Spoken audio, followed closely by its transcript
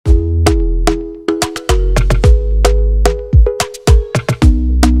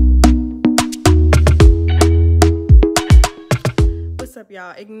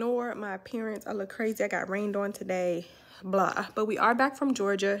y'all? Ignore my appearance. I look crazy. I got rained on today. Blah. But we are back from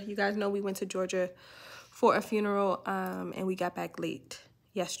Georgia. You guys know we went to Georgia for a funeral, and we got back late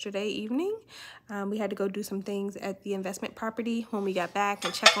yesterday evening. We had to go do some things at the investment property when we got back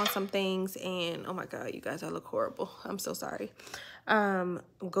and check on some things. And oh my God, you guys, I look horrible. I'm so sorry.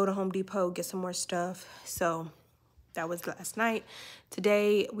 Go to Home Depot, get some more stuff. So that was last night.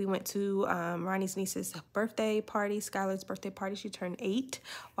 Today, we went to Ronnie's niece's birthday party, Skylar's birthday party. She turned 8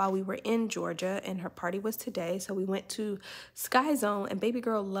 while we were in Georgia, and her party was today. So we went to Sky Zone, and baby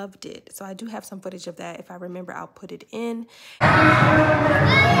girl loved it. So I do have some footage of that. If I remember, I'll put it in. Go,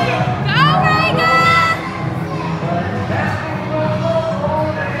 Reagan!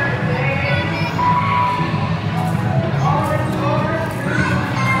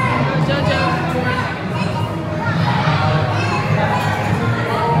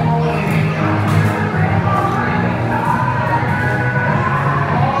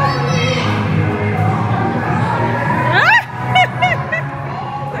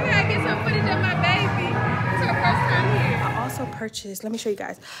 Let me show you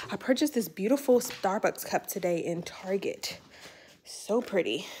guys. I purchased this beautiful Starbucks cup today in Target. So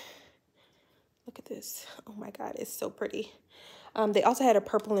pretty. Look at this. Oh my God, it's so pretty. They also had a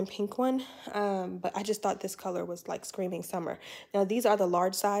purple and pink one, but I just thought this color was like screaming summer. Now these are the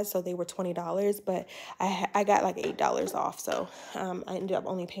large size, so they were $20, but I got like $8 off, so I ended up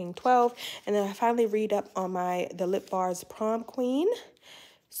only paying $12. And then I finally read up on the Lip Bar's Prom Queen.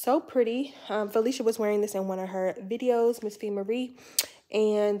 So pretty. Felicia was wearing this in one of her videos, Miss Fee Marie.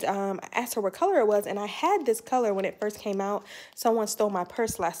 And I asked her what color it was. And I had this color when it first came out. Someone stole my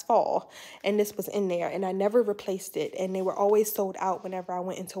purse last fall. And this was in there. And I never replaced it. And they were always sold out whenever I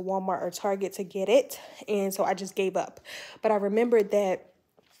went into Walmart or Target to get it. And so I just gave up. But I remembered that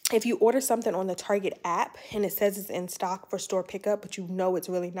if you order something on the Target app and it says it's in stock for store pickup, but you know it's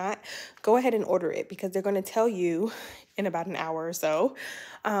really not, go ahead and order it, because they're going to tell you in about an hour or so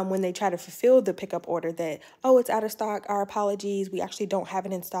when they try to fulfill the pickup order that, oh, it's out of stock, our apologies, we actually don't have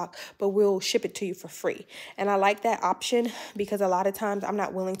it in stock, but we'll ship it to you for free. And I like that option, because a lot of times I'm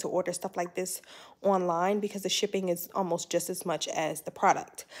not willing to order stuff like this online because the shipping is almost just as much as the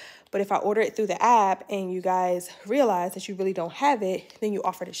product. But if I order it through the app and you guys realize that you really don't have it, then you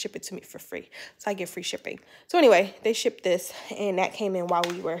offer to ship it to me for free. So I get free shipping. So anyway, they shipped this, and that came in while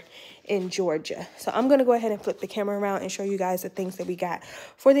we were in Georgia. So I'm going to go ahead and flip the camera around and show you guys the things that we got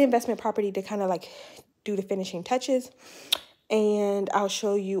for the investment property to kind of like do the finishing touches. And I'll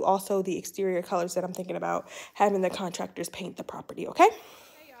show you also the exterior colors that I'm thinking about having the contractors paint the property, okay?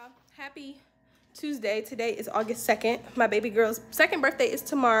 Hey y'all, happy Tuesday. Today is August 2nd. My baby girl's second birthday is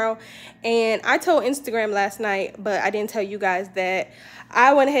tomorrow. And I told Instagram last night, but I didn't tell you guys that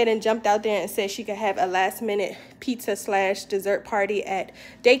I went ahead and jumped out there and said she could have a last minute pizza / dessert party at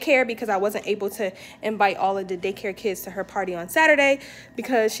daycare, because I wasn't able to invite all of the daycare kids to her party on Saturday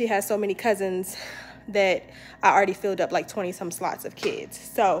because she has so many cousins that I already filled up like 20 some slots of kids.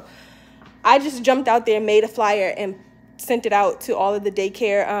 So I just jumped out there, made a flyer, and sent it out to all of the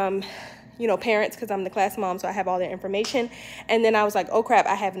daycare parents, because I'm the class mom, so I have all their information. And then I was like, oh crap,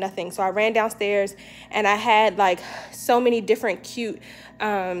 I have nothing. So I ran downstairs, and I had like so many different cute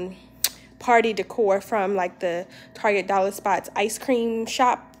party decor from like the Target Dollar Spots ice cream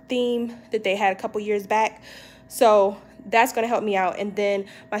shop theme that they had a couple years back. So that's going to help me out. And then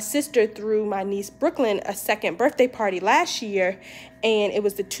my sister threw my niece Brooklyn a second birthday party last year, and it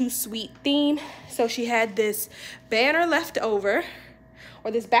was the Too Sweet theme. So she had this banner left over, or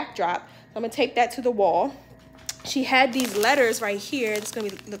this backdrop. So I'm going to tape that to the wall. She had these letters right here. It's going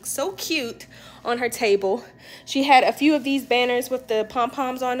to look so cute on her table. She had a few of these banners with the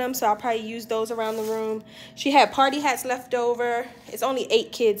pom-poms on them, so I'll probably use those around the room. She had party hats left over. It's only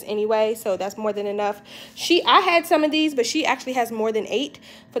 8 kids anyway, so that's more than enough. I had some of these, but she actually has more than 8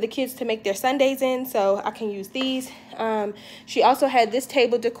 for the kids to make their Sundays in, so I can use these. She also had this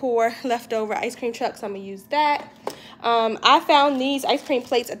table decor left over, ice cream truck, so I'm going to use that. I found these ice cream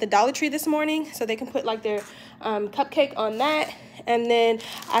plates at the Dollar Tree this morning, so they can put like their cupcake on that. And then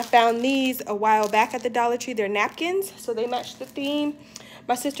I found these a while back at the Dollar Tree. They're napkins, so they match the theme.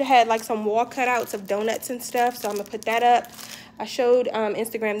 My sister had like some wall cutouts of donuts and stuff, so I'm gonna put that up. I showed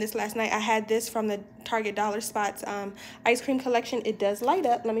Instagram this last night. I had this from the Target Dollar Spots ice cream collection. It does light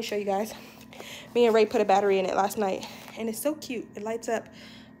up. Let me show you guys. Me and Ray put a battery in it last night, and it's so cute. It lights up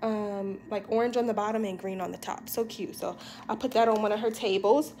like orange on the bottom and green on the top. So cute. So I'll put that on one of her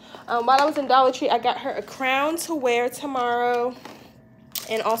tables. While I was in Dollar Tree, I got her a crown to wear tomorrow,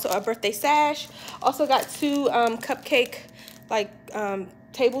 and also a birthday sash. Also got 2 cupcake like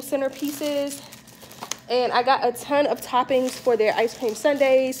table center pieces. And I got a ton of toppings for their ice cream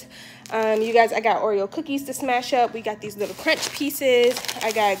sundaes. You guys, I got Oreo cookies to smash up. We got these little crunch pieces.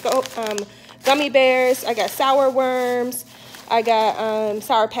 I got gummy bears. I got sour worms. I got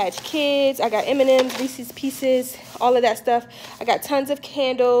Sour Patch Kids. I got M&M's, Reese's Pieces, all of that stuff. I got tons of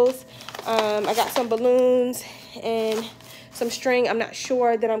candles. I got some balloons and some string. I'm not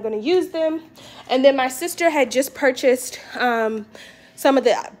sure that I'm going to use them. And then my sister had just purchased some of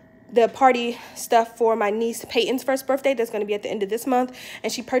the party stuff for my niece Peyton's first birthday that's going to be at the end of this month,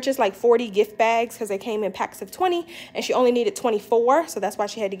 and she purchased like 40 gift bags because they came in packs of 20 and she only needed 24, so that's why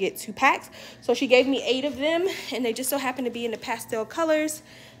she had to get 2 packs. So she gave me 8 of them, and they just so happen to be in the pastel colors.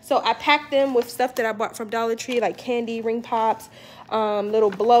 So I packed them with stuff that I bought from Dollar Tree, like candy, ring pops,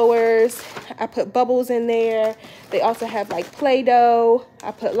 little blowers. I put bubbles in there. They also have like Play-Doh.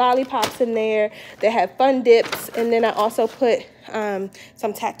 I put lollipops in there. They have fun dips, and then I also put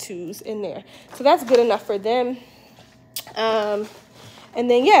some tattoos in there. So that's good enough for them. And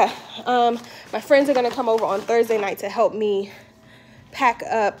then yeah, my friends are gonna come over on Thursday night to help me pack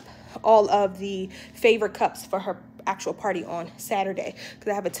up all of the favorite cups for her actual party on Saturday,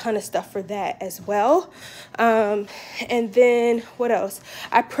 because I have a ton of stuff for that as well. And then what else?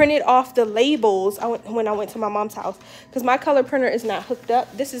 I printed off the labels when I went to my mom's house, because my color printer is not hooked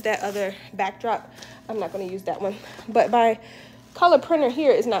up. This is that other backdrop. I'm not going to use that one, but my color printer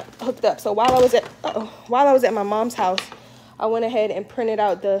here is not hooked up. So while I was at my mom's house, I went ahead and printed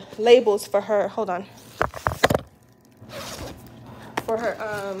out the labels for her. Hold on. For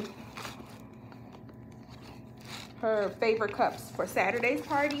her favorite cups for Saturday's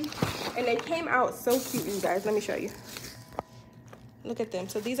party, and they came out so cute, you guys. Let me show you. Look at them.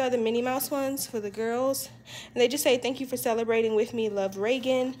 So these are the Minnie Mouse ones for the girls, and they just say, "Thank you for celebrating with me, love,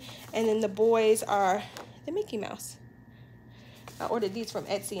 Reagan." And then the boys are the Mickey Mouse. I ordered these from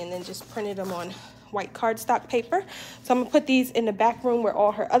Etsy and then just printed them on white cardstock paper. So I'm gonna put these in the back room where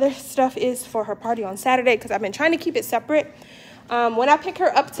all her other stuff is for her party on Saturday, because I've been trying to keep it separate. When I pick her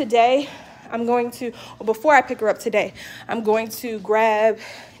up today, before I pick her up today, I'm going to grab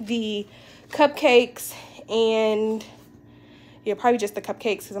the cupcakes and, yeah, probably just the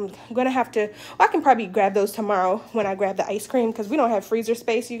cupcakes, because I'm going to have to, well, I can probably grab those tomorrow when I grab the ice cream, because we don't have freezer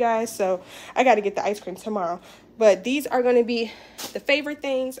space, you guys, so I got to get the ice cream tomorrow. But these are going to be the favorite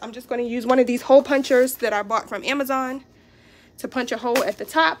things. I'm just going to use one of these hole punchers that I bought from Amazon to punch a hole at the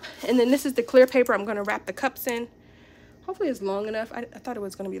top. And then this is the clear paper I'm going to wrap the cups in. Hopefully it's long enough. I thought it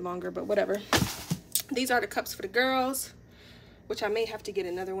was going to be longer, but whatever. These are the cups for the girls, which I may have to get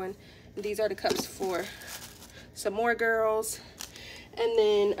another one. These are the cups for some more girls. And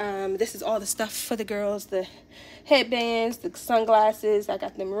then this is all the stuff for the girls. The headbands, the sunglasses. I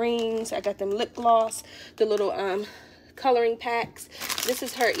got them rings. I got them lip gloss. The little coloring packs. This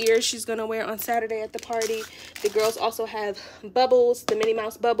is her ears she's going to wear on Saturday at the party. The girls also have bubbles, the Minnie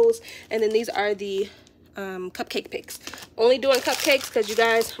Mouse bubbles. And then these are the cupcake picks. Only doing cupcakes because you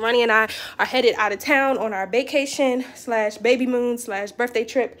guys, Ronnie and I are headed out of town on our vacation slash baby moon slash birthday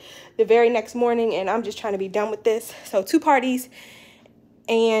trip the very next morning, and I'm just trying to be done with this. So 2 parties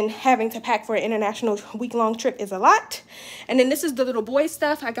and having to pack for an international week-long trip is a lot. And then this is the little boy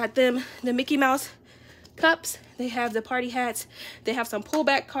stuff. I got them the Mickey Mouse cups. They have the party hats. They have some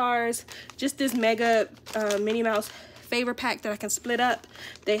pullback cars. Just this mega Minnie Mouse favor pack that I can split up.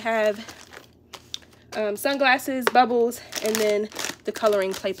 They have sunglasses, bubbles, and then the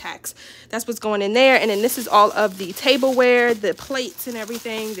coloring play packs. That's what's going in there. And then this is all of the tableware, the plates and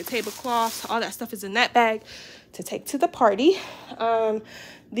everything, the tablecloths, all that stuff is in that bag to take to the party.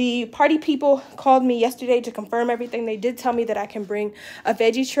 The party people called me yesterday to confirm everything. They did tell me that I can bring a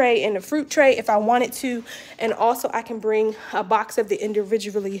veggie tray and a fruit tray if I wanted to, and also I can bring a box of the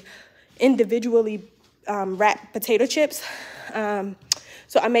individually wrapped potato chips.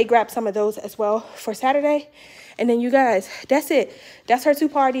 So I may grab some of those as well for Saturday. And then you guys, that's it. That's her 2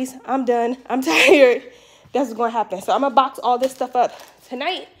 parties. I'm done. I'm tired. That's what's going to happen. So I'm going to box all this stuff up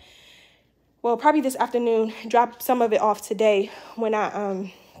tonight. Well, probably this afternoon. Drop some of it off today when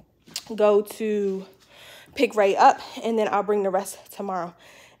I go to pick Ray up. And then I'll bring the rest tomorrow.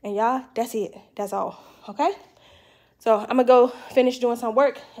 And y'all, that's it. That's all. Okay? So I'm going to go finish doing some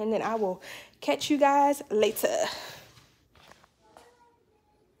work. And then I will catch you guys later.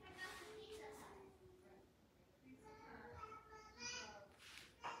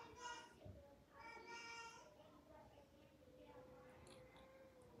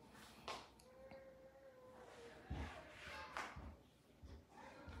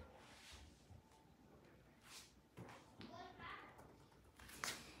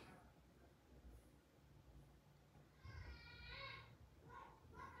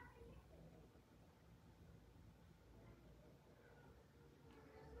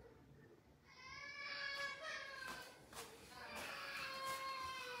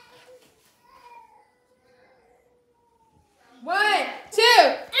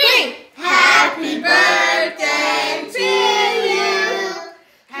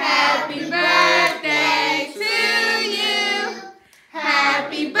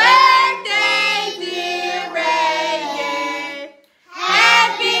 Happy birthday, dear Reagan.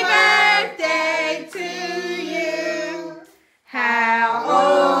 Happy birthday to you. How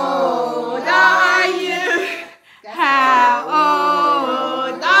old are you? How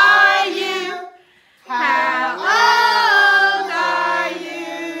old are you? How old are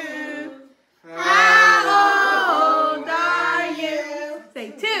you? How old are you?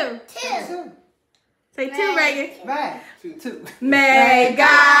 Say two. Say two, Reagan. Right. Two. May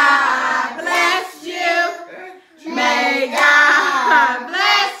God bless you. May God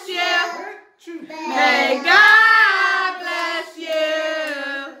bless you. May God bless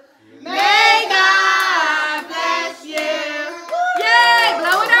you. May God bless you. Yay!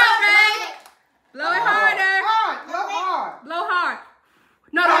 Blow it out, Ray. Blow it harder. Hard. Blow hard. Blow hard.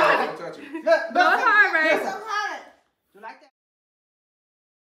 No, don't touch it. Blow it hard, Ray. You like that?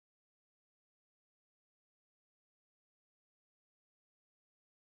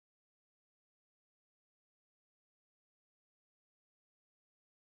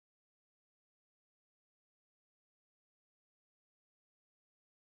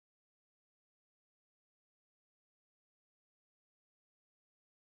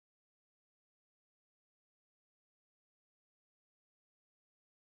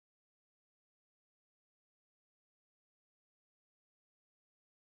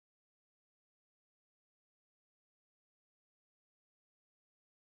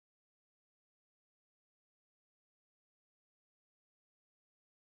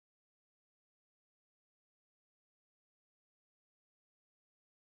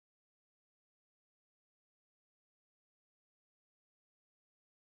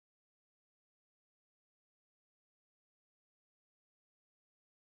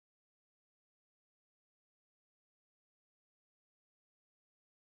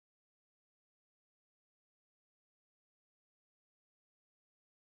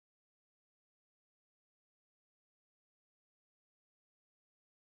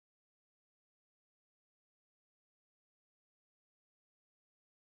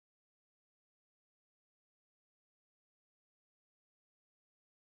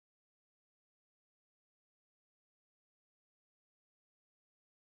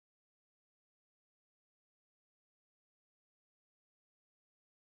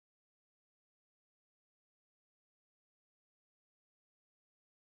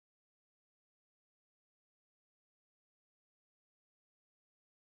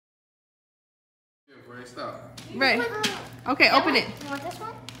 Stop. Ray. Okay, open it. You want this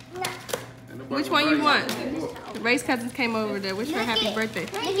one? No. Which one you want? Ray's cousins came over to wish her happy birthday.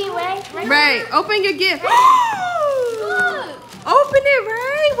 Nikki, Ray. Ray, open your gift. Open it,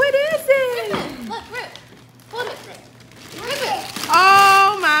 Ray. What is it? Look, Rip. Hold it. Rip it.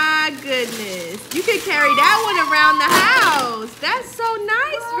 Oh my goodness. You can carry that one around the house. That's so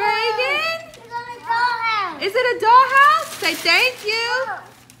nice, Reagan. It's on a dollhouse. Is it a dollhouse? Say thank you.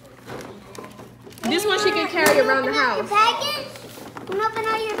 This one she can carry around the house. Open open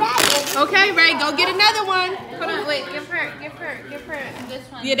all your baggage. Okay, Ray, go get another one. Hold on, wait, give her this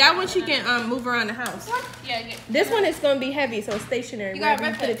one. Yeah, that one she can move around the house. Yeah, get. This one is gonna be heavy, so it's stationary. You gotta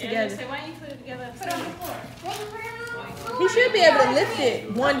Wherever rip you put it together. Why don't you put it together? Put it on the floor. He should be able to lift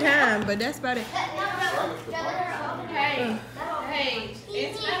it one time, but that's about it. Hey,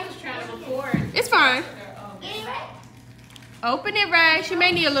 it's not just trying to record. It's fine. Open it, Ray. She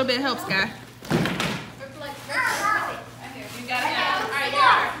may need a little bit of help, Sky. You got it. All right,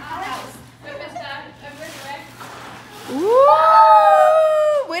 yeah. Rip it, stop. Rip it, right?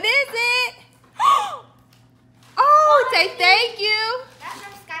 Ooh, what is it? Oh, say thank you. That's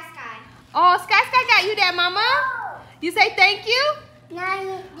from Sky. Oh, Sky got you that, Mama. You say thank you?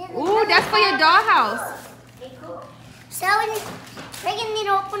 Ooh, that's for your dollhouse. So we're gonna need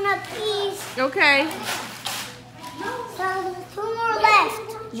to open up these. Okay. So there's 2 more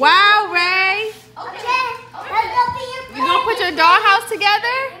left. Wow, Ray. Okay. Let's open your You gonna put your dollhouse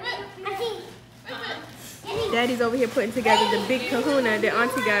together? Auntie. Daddy's over here putting together the big kahuna that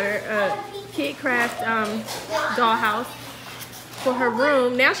Auntie got her Kid Craft dollhouse for her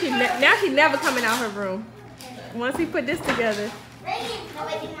room. Now she's never coming out her room. Once we put this together. Reagan. No,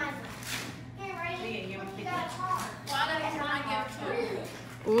 wait, give mine. Here, Reagan.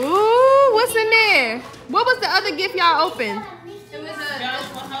 Ooh, what's in there? What was the other gift y'all opened? It was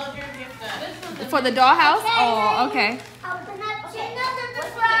hold your gift up. For the dollhouse? Oh, okay. Open up another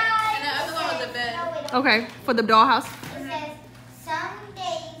surprise. And the other one was the bed. Okay, for the dollhouse. It says, some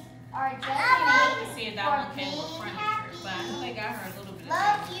days are just See if made that for one came with being furniture, happy. but I think they got her a little bit of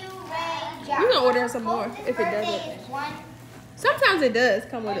Love you, Ray. You can order some more Hope this if it birthday doesn't. is one Sometimes it does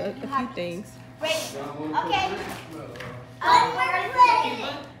come with a few things. great. Okay. We're ready.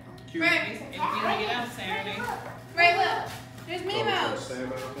 Here's Minnie Mouse. Look.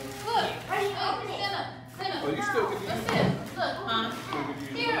 Oh, stand up. Stand up. Oh, you still can Go use sit. Look.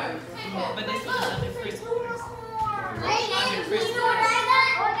 Here. Take it. But this one's under preschoolers.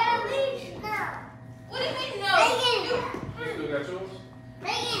 What do you mean no? You still got yours?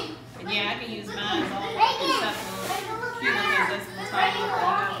 Yeah, I can use mine all except for this time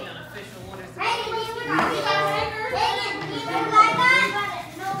on official orders. No.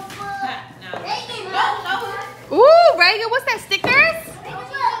 Ooh, Reagan, what's that, stickers?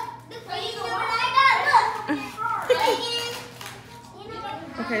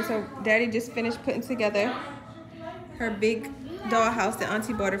 Okay, so Daddy just finished putting together her big dollhouse that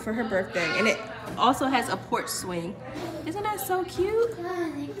Auntie bought her for her birthday. And it also has a porch swing. Isn't that so cute?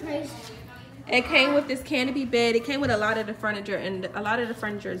 It came with this canopy bed. It came with a lot of the furniture, and a lot of the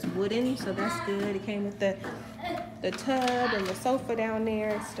furniture is wooden, so that's good. It came with the tub and the sofa down there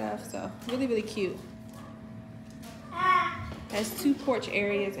and stuff, so really, really cute. Has 2 porch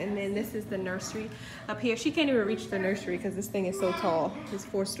areas, and then this is the nursery up here. She can't even reach the nursery because this thing is so tall. It's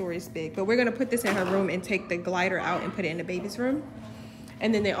 4 stories big. But we're gonna put this in her room and take the glider out and put it in the baby's room.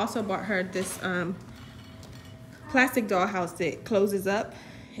 And then they also bought her this plastic dollhouse that closes up,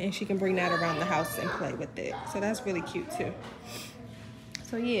 and she can bring that around the house and play with it. So that's really cute too.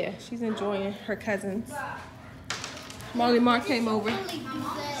 So yeah, she's enjoying her cousins. Molly Mark came over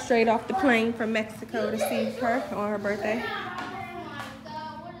straight off the plane from Mexico to see her on her birthday.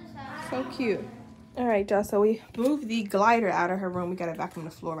 So cute. All right, y'all, so we moved the glider out of her room. We got it back on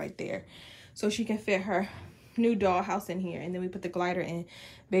the floor right there so she can fit her new dollhouse in here. And then we put the glider in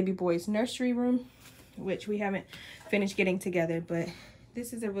baby boy's nursery room, which we haven't finished getting together, but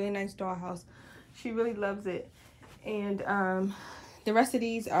this is a really nice dollhouse. She really loves it. And the rest of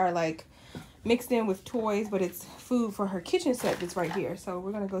these are like mixed in with toys, but it's food for her kitchen set that's right here. So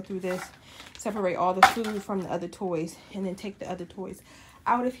we're gonna go through this, separate all the food from the other toys, and then take the other toys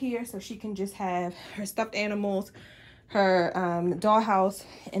out of here so she can just have her stuffed animals, her dollhouse,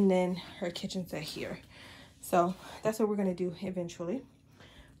 and then her kitchen set here. So that's what we're gonna do eventually.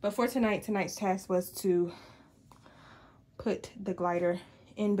 But for tonight's task was to put the glider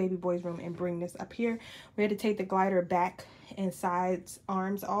in baby boy's room and bring this up here. We had to take the glider back and sides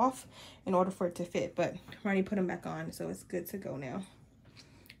arms off in order for it to fit, but Ronnie put them back on, so it's good to go now.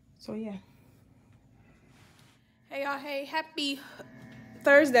 So yeah. Hey y'all, hey, happy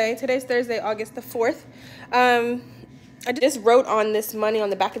Thursday. Today's Thursday, August the 4th. I just wrote on this money,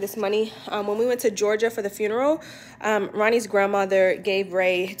 on the back of this money, when we went to Georgia for the funeral, Ronnie's grandmother gave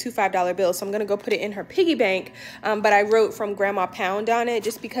Ray 2 $5 bills, so I'm gonna go put it in her piggy bank, but I wrote from Grandma Pound on it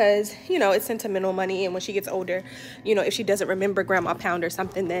just because, you know, it's sentimental money, and when she gets older, you know, if she doesn't remember Grandma Pound or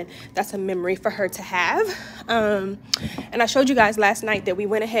something, then that's a memory for her to have. And I showed you guys last night that we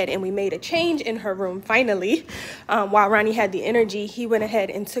went ahead and we made a change in her room finally. While Ronnie had the energy, he went ahead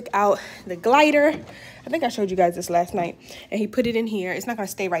and took out the glider. I think I showed you guys this last night, and he put it in here. It's not gonna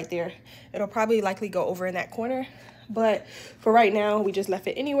stay right there. It'll probably likely go over in that corner, but for right now, we just left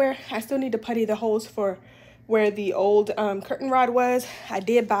it anywhere. I still need to putty the holes for where the old curtain rod was. I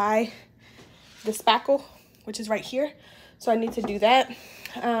did buy the spackle, which is right here, so I need to do that.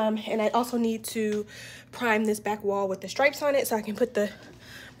 And I also need to prime this back wall with the stripes on it so I can put the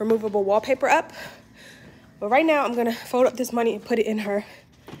removable wallpaper up. But right now, I'm gonna fold up this money and put it in her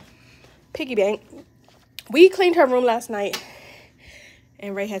piggy bank. We cleaned her room last night,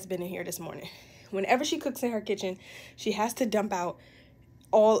 and Ray has been in here this morning. Whenever she cooks in her kitchen, she has to dump out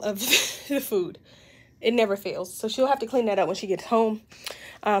all of the food. It never fails. So she'll have to clean that up when she gets home.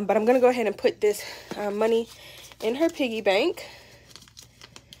 But I'm going to go ahead and put this money in her piggy bank.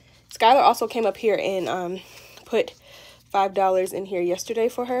 Skylar also came up here and put $5 in here yesterday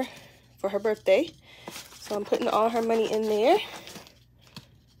for her birthday. So I'm putting all her money in there.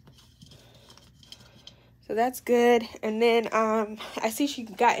 So that's good. And then I see she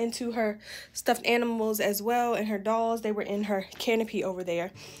got into her stuffed animals as well, and her dolls. They were in her canopy over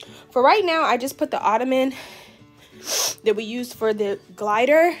there. For right now, I just put the ottoman that we used for the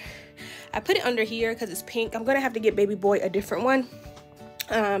glider. I put it under here because it's pink. I'm going to have to get baby boy a different one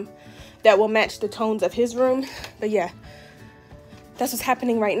that will match the tones of his room. But yeah, that's what's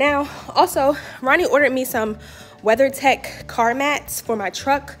happening right now. Also, Ronnie ordered me some WeatherTech car mats for my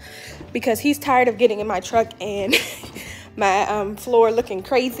truck because he's tired of getting in my truck and my floor looking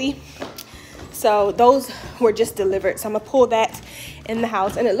crazy. So those were just delivered. So I'm gonna pull that in the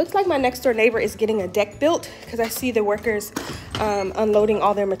house. And it looks like my next door neighbor is getting a deck built because I see the workers unloading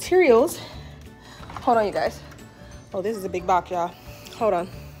all their materials. Hold on, you guys. Oh, this is a big box, y'all. Hold on.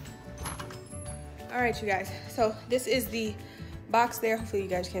 All right, you guys. So this is the box there. Hopefully you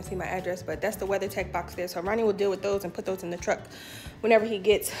guys can't see my address, but that's the WeatherTech box there. So Ronnie will deal with those and put those in the truck whenever he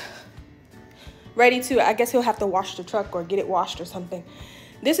gets ready to. I guess he'll have to wash the truck or get it washed or something.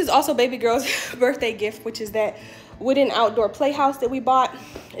 This is also baby girl's birthday gift, which is that wooden outdoor playhouse that we bought.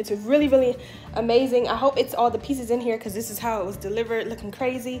 It's really, really amazing. I hope it's all the pieces in here because this is how it was delivered, looking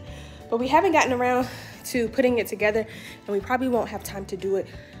crazy. But we haven't gotten around to putting it together, and we probably won't have time to do it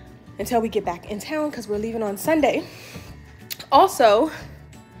until we get back in town because we're leaving on Sunday. Also,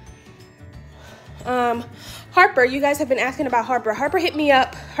 Harper, you guys have been asking about Harper. Harper hit me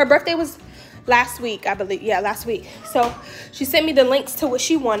up. Her birthday was last week, I believe. Yeah, last week. So she sent me the links to what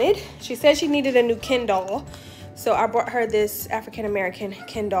she wanted. She said she needed a new Ken doll. So I bought her this African-American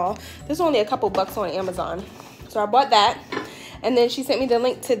Ken doll. This is only a couple bucks on Amazon. So I bought that. And then she sent me the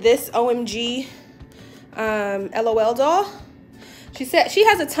link to this OMG LOL doll. She said she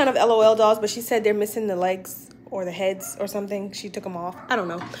has a ton of LOL dolls, but she said they're missing the legs or the heads or something. She took them off. I don't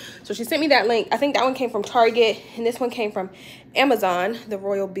know. So she sent me that link. I think that one came from Target, and this one came from Amazon, the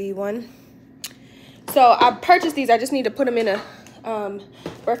Royal Bee one. So I purchased these. I just need to put them in a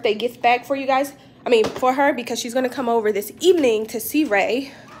birthday gift bag for you guys. I mean, for her, because she's going to come over this evening to see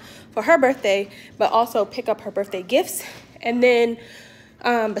Ray for her birthday, but also pick up her birthday gifts. And then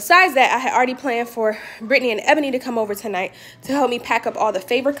besides that, I had already planned for Brittany and Ebony to come over tonight to help me pack up all the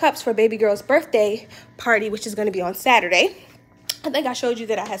favor cups for baby girl's birthday party, which is going to be on Saturday. I think I showed you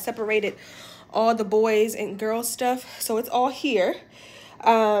that I had separated all the boys and girls stuff, so it's all here.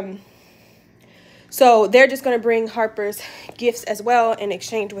 So they're just going to bring Harper's gifts as well in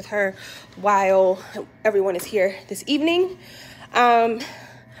exchange with her while everyone is here this evening.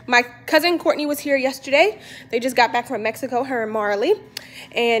 My cousin Courtney was here yesterday. They just got back from Mexico, her and Marley.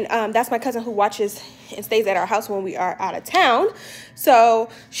 And that's my cousin who watches and stays at our house when we are out of town. So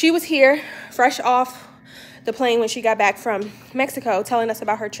she was here fresh off the plane when she got back from Mexico, telling us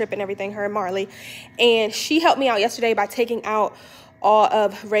about her trip and everything, her and Marley. And she helped me out yesterday by taking out all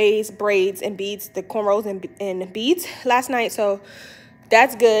of Ray's braids and beads, the cornrows and beads last night. So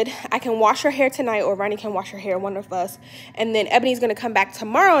that's good. I can wash her hair tonight, or Ronnie can wash her hair, one of us. And then Ebony's going to come back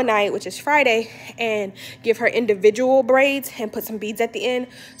tomorrow night, which is Friday, and give her individual braids and put some beads at the end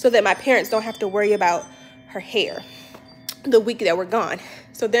so that my parents don't have to worry about her hair the week that we're gone.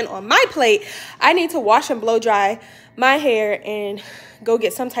 So then on my plate, I need to wash and blow dry my hair and go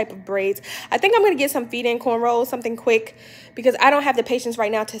get some type of braids. I think I'm going to get some feed-in cornrows, something quick, because I don't have the patience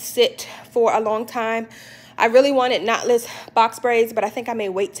right now to sit for a long time. I really wanted knotless box braids, but I think I may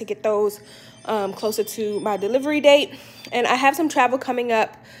wait to get those closer to my delivery date. And I have some travel coming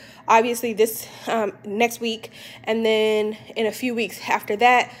up, obviously this next week, and then in a few weeks after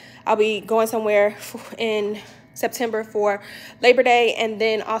that, I'll be going somewhere in September for Labor Day, and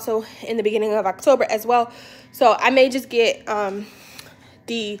then also in the beginning of October as well. So I may just get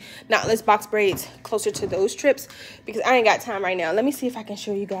the knotless box braids closer to those trips because I ain't got time right now. Let me see if I can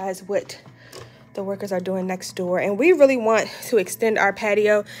show you guys what the workers are doing next door. And we really want to extend our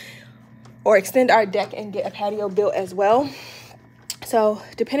patio or extend our deck and get a patio built as well. So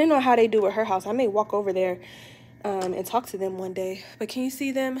depending on how they do with her house, I may walk over there and talk to them one day. But can you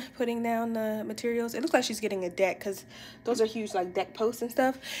see them putting down the materials? It looks like she's getting a deck because those are huge, like deck posts and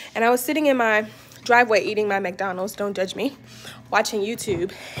stuff. And I was sitting in my driveway eating my McDonald's, don't judge me, watching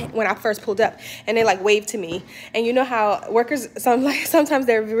YouTube when I first pulled up, and they like waved to me. And you know how workers, sometimes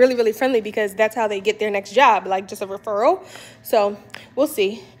they're really, really friendly because that's how they get their next job, like just a referral. So we'll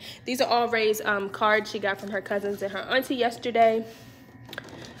see. These are all Ray's cards she got from her cousins and her auntie yesterday.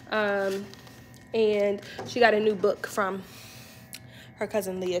 And she got a new book from her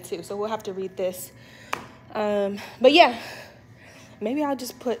cousin Leah too, so we'll have to read this. But yeah, maybe I'll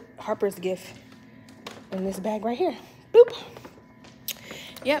just put Harper's gift in this bag right here. Boop.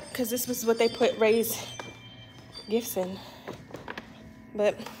 Yep, because this was what they put Ray's gifts in.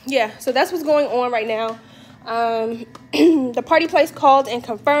 But yeah, so that's what's going on right now. The party place called and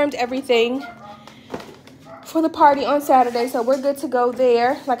confirmed everything for the party on Saturday, so we're good to go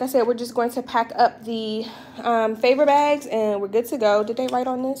there. Like I said, we're just going to pack up the favor bags and we're good to go. Did they write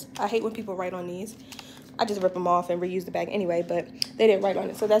on this? I hate when people write on these. I just rip them off and reuse the bag anyway, but they didn't write on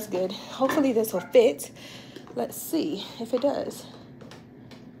it, so that's good. Hopefully this will fit. Let's see if it does.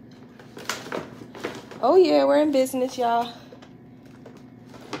 Oh yeah, we're in business, y'all.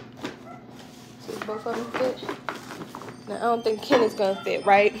 So both of them fit. Now I don't think Ken is gonna fit,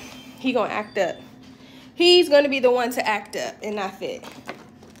 right? He gonna act up. He's going to be the one to act up and not fit.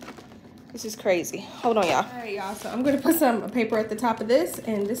 This is crazy. Hold on, y'all. All right, y'all. So I'm going to put some paper at the top of this,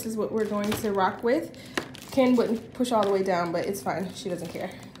 and this is what we're going to rock with. Ken wouldn't push all the way down, but it's fine. She doesn't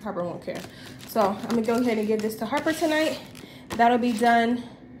care. Harper won't care. So I'm going to go ahead and give this to Harper tonight. that'll be done.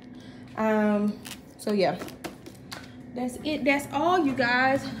 So yeah, that's it. That's all, you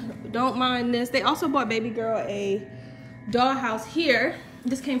guys. Don't mind this. They also bought baby girl a dollhouse here.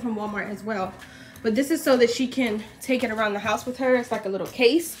 This came from Walmart as well, but this is so that she can take it around the house with her. It's like a little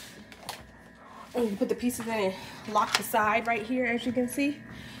case, and you put the pieces in and lock the side right here, as you can see.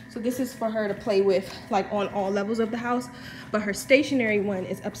 So this is for her to play with, like, on all levels of the house, but her stationary one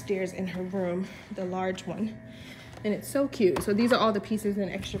is upstairs in her room, the large one, and it's so cute. So these are all the pieces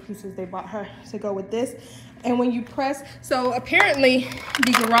and extra pieces they bought her to go with this. And when you press, so apparently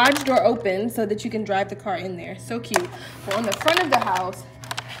the garage door opens so that you can drive the car in there. So cute. But on the front of the house,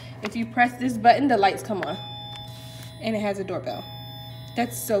 if you press this button, the lights come on, and it has a doorbell.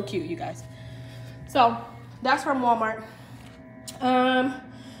 That's so cute, you guys. So that's from Walmart.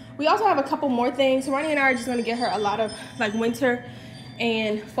 We also have a couple more things. Ronnie and I are just gonna get her a lot of like winter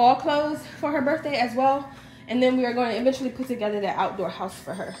and fall clothes for her birthday as well. And then we are going to eventually put together that outdoor house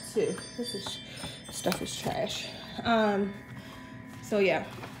for her too. This stuff is trash. So yeah,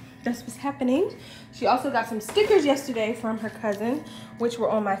 that's what's happening. She also got some stickers yesterday from her cousin, which were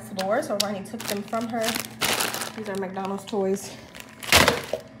on my floor. So Ronnie took them from her. These are McDonald's toys.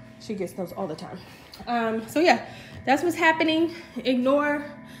 She gets those all the time. So yeah, that's what's happening. Ignore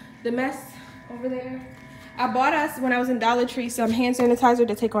the mess over there. I bought us, when I was in Dollar Tree, some hand sanitizer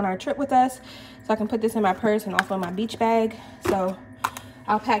to take on our trip with us. So I can put this in my purse and also in my beach bag. So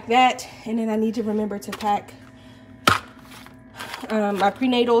I'll pack that. And then I need to remember to pack my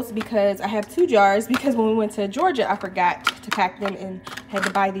prenatals, because I have 2 jars, because when we went to Georgia, I forgot to pack them and had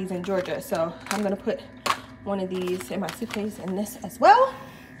to buy these in Georgia. So I'm gonna put one of these in my suitcase and this as well.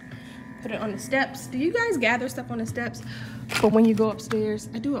 Put it on the steps. Do you guys gather stuff on the steps? But when you go upstairs,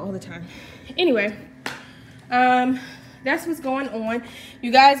 I do it all the time. Anyway, that's what's going on.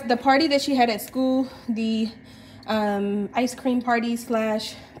 You guys, the party that she had at school, the ice cream party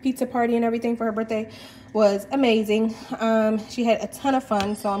 / pizza party and everything for her birthday was amazing. She had a ton of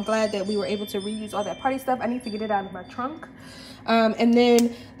fun, so I'm glad that we were able to reuse all that party stuff. I need to get it out of my trunk. And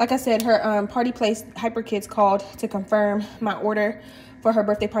then, like I said, her party place, Hyper Kids, called to confirm my order for her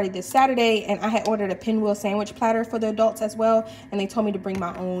birthday party this Saturday, and I had ordered a pinwheel sandwich platter for the adults as well, and they told me to bring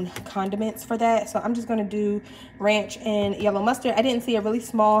my own condiments for that. So I'm just gonna do ranch and yellow mustard. I didn't see a really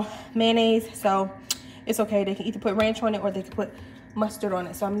small mayonnaise, so it's okay. They can either put ranch on it or they can put mustard on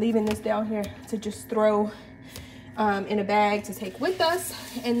it. So I'm leaving this down here to just throw in a bag to take with us.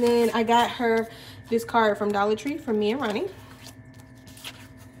 And then I got her this card from Dollar Tree from me and Ronnie.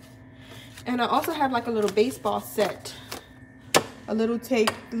 And I also have like a little baseball set, a little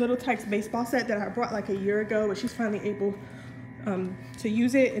Tex baseball set that I brought like a year ago, but she's finally able to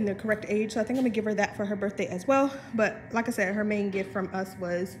use it in the correct age. So I think I'm gonna give her that for her birthday as well. But like I said, her main gift from us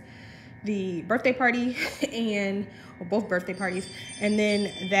was the birthday party or both birthday parties, and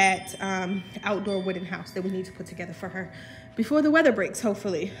then that outdoor wooden house that we need to put together for her before the weather breaks,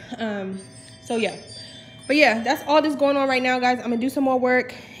 hopefully. So yeah. But yeah, that's all that's going on right now, guys. I'm gonna do some more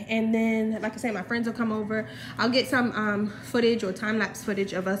work, and then, like I said, my friends will come over. I'll get some footage or time-lapse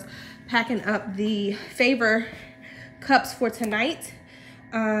footage of us packing up the Favor cups for tonight.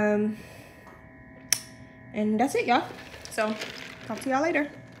 And that's it, y'all. So, talk to y'all later.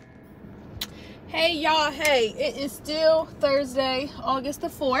 Hey, y'all. Hey, it is still Thursday, August the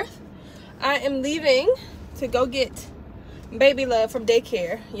 4th. I am leaving to go get Baby Love from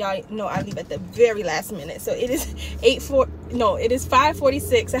daycare. Y'all know I leave at the very last minute, so it is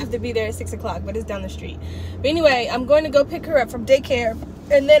 5:46. I have to be there at 6 o'clock, but it's down the street. But anyway, I'm going to go pick her up from daycare,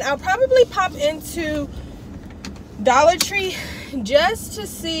 and then I'll probably pop into Dollar Tree just to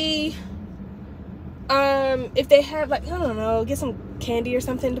see if they have, like, I don't know, get some candy or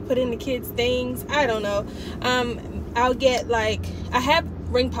something to put in the kids' things. I don't know. I'll get, like, I have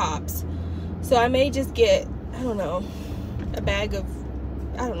ring pops, so I may just get, I don't know, a bag of,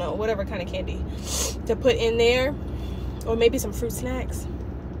 I don't know, whatever kind of candy to put in there, or maybe some fruit snacks,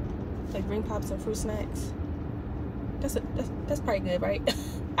 like ring pops and fruit snacks. That's probably good, right?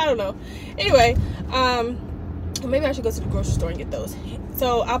 I don't know. Anyway, maybe I should go to the grocery store and get those.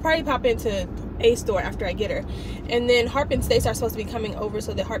 So I'll probably pop into a store after I get her, and then Harp and Stace are supposed to be coming over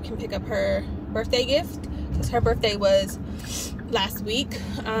so that Harp can pick up her birthday gift, because her birthday was last week.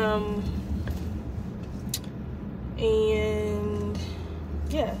 And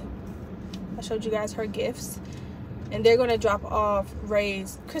yeah, I showed you guys her gifts, and they're gonna drop off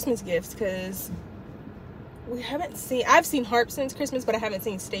Ray's Christmas gifts, because I've seen Harp since Christmas, but I haven't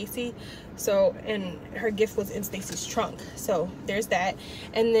seen Stacy. So, and her gift was in Stacy's trunk, so there's that.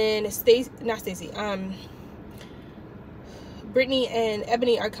 And then Brittany and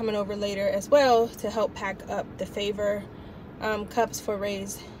Ebony are coming over later as well to help pack up the Favor cups for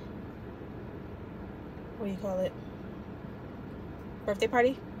Ray's, what do you call it, birthday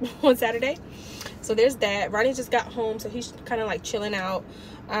party on Saturday. So there's that. Ronnie just got home, so he's kind of like chilling out.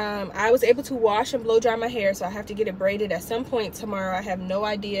 I was able to wash and blow dry my hair, so I have to get it braided at some point tomorrow. I have no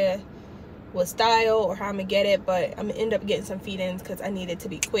idea what style or how I'm gonna get it, but I'm gonna end up getting some feed-ins because I need it to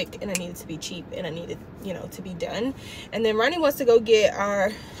be quick and I need it to be cheap and I need it, you know, to be done. And then Ronnie wants to go get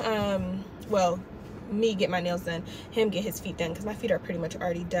our well, me get my nails done, him get his feet done, because my feet are pretty much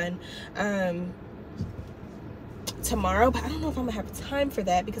already done tomorrow. But I don't know if I'm gonna have time for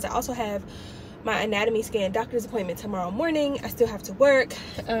that because I also have my anatomy scan doctor's appointment tomorrow morning. I still have to work,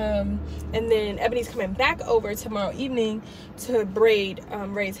 and then Ebony's coming back over tomorrow evening to braid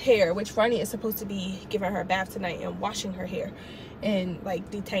Ray's hair, which Ronnie is supposed to be giving her a bath tonight and washing her hair and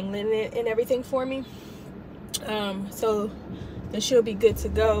like detangling it and everything for me. So then she'll be good to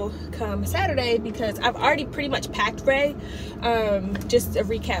go come Saturday because I've already pretty much packed Ray. Just a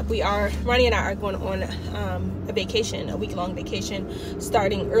recap, Ronnie and I are going on a vacation, a week-long vacation,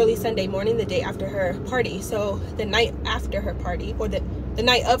 starting early Sunday morning, the day after her party. So the night after her party, or the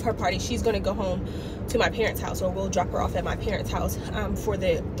night of her party, she's going to go home to my parents' house, or we'll drop her off at my parents' house for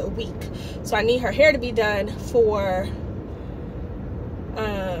the week. So I need her hair to be done for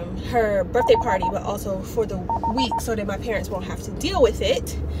her birthday party, but also for the week, so that my parents won't have to deal with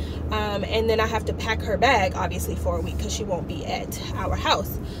it. And then I have to pack her bag obviously for a week because she won't be at our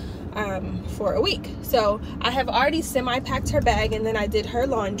house for a week. So I have already semi-packed her bag, and then I did her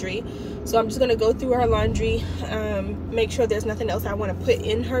laundry. So I'm just going to go through her laundry, make sure there's nothing else I want to put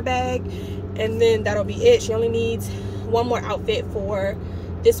in her bag, and then that'll be it. She only needs one more outfit for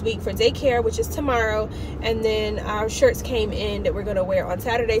this week for daycare, which is tomorrow. And then our shirts came in that we're going to wear on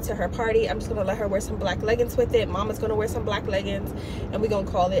Saturday to her party. I'm just going to let her wear some black leggings with it. Mama's going to wear some black leggings, and we're going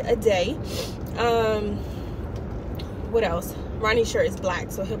to call it a day. What else? Ronnie's shirt is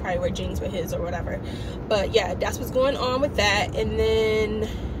black, so he'll probably wear jeans with his or whatever. But yeah, that's what's going on with that. And then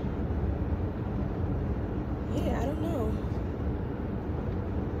yeah, I don't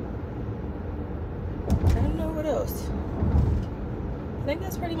know what else. I think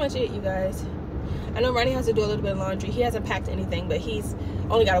that's pretty much it, you guys. I know Ronnie has to do a little bit of laundry. He hasn't packed anything, but he's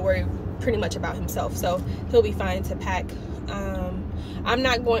only got to worry pretty much about himself, so he'll be fine to pack. I'm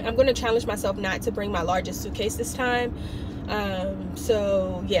going to challenge myself not to bring my largest suitcase this time.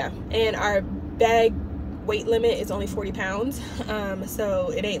 So yeah, and our bag weight limit is only 40 pounds.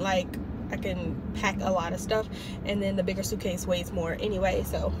 So it ain't like I can pack a lot of stuff, and then the bigger suitcase weighs more anyway.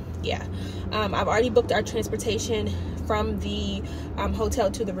 So yeah, I've already booked our transportation from the hotel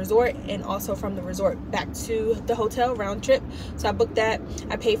to the resort, and also from the resort back to the hotel, round trip. So I booked that.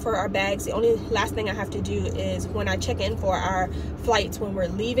 I paid for our bags. The only last thing I have to do is when I check in for our flights, when we're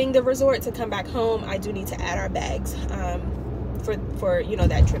leaving the resort to come back home, I do need to add our bags for you know,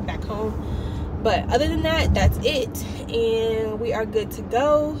 that trip back home. But other than that, that's it, and we are good to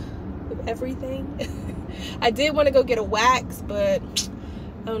go with everything. I did want to go get a wax, but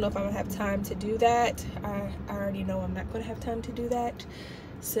I don't know if I'm gonna have time to do that. I already know I'm not gonna have time to do that,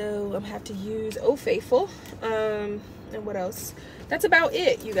 so I'm gonna have to use Oh Faithful. And what else? That's about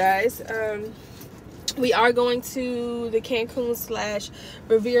it, you guys. We are going to the Cancun /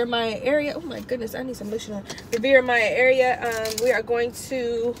 Riviera Maya area. Oh my goodness, I need some lotion on. Riviera Maya area. We are going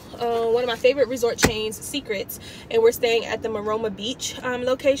to one of my favorite resort chains, Secrets, and we're staying at the Maroma Beach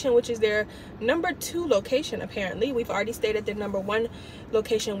location, which is their #2 location apparently. We've already stayed at their #1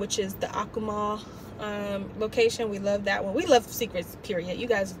 location, which is the Akumal location. We love that one. We love Secrets, period. You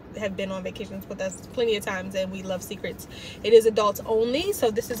guys have been on vacations with us plenty of times, and we love Secrets. It is adults only,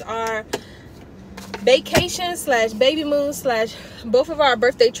 so this is our vacation / baby moon / both of our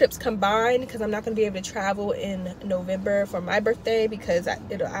birthday trips combined, because I'm not going to be able to travel in November for my birthday because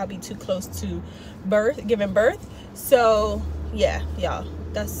I'll be too close to giving birth. So yeah, y'all,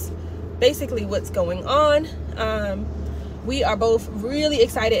 that's basically what's going on. We are both really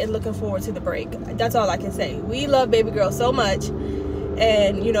excited and looking forward to the break. That's all I can say. We love baby girl so much,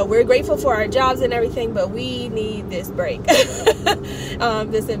 and you know, we're grateful for our jobs and everything, but we need this break.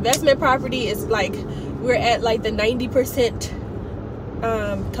 This investment property is like, we're at like the 90%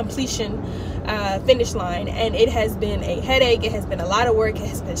 completion finish line, and it has been a headache. It has been a lot of work. It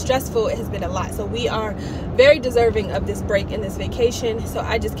has been stressful. It has been a lot. So we are very deserving of this break and this vacation. So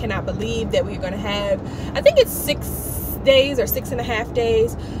I just cannot believe that we're going to have, I think it's 6 days or 6.5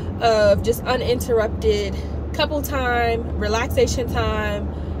 days of just uninterrupted couple time, relaxation time.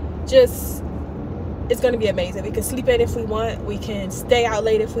 Just, it's going to be amazing. We can sleep in if we want. We can stay out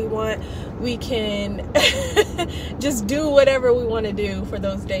late if we want. We can just do whatever we want to do for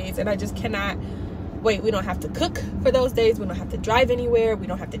those days. And I just cannot we don't have to cook for those days. We don't have to drive anywhere. We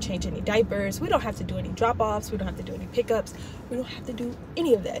don't have to change any diapers. We don't have to do any drop-offs. We don't have to do any pickups. We don't have to do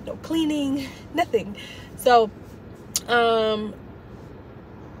any of that. No cleaning, nothing. So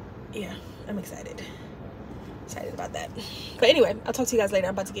yeah, I'm excited about that. But anyway, I'll talk to you guys later.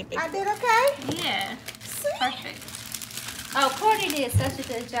 I'm about to get big. I did okay? Yeah. Perfect. Oh, Courtney did such a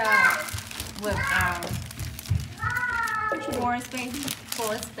good job with Forrest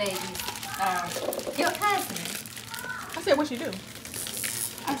baby. Your cousin. I said, what you do?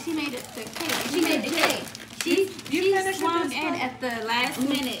 Oh, she made the cake. She made the cake. She swung in at the last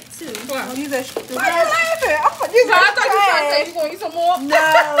minute too. Wow, use that. Why are you laughing? I'm gonna use I thought you were trying to say you gonna eat some more. No, use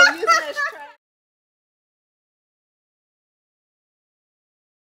that trash.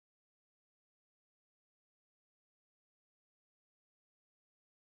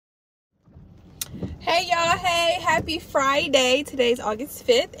 Hey y'all, hey, happy Friday. Today's August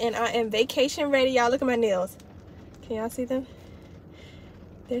 5th and I am vacation ready. Y'all look at my nails. Can y'all see them?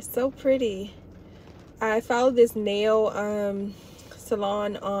 They're so pretty. I followed this nail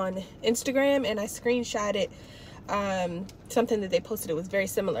salon on Instagram and I screenshotted something that they posted. It was very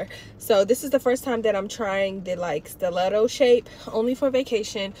similar. So this is the first time that I'm trying the like stiletto shape, only for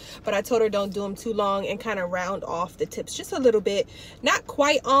vacation, but I told her don't do them too long and kind of round off the tips just a little bit. Not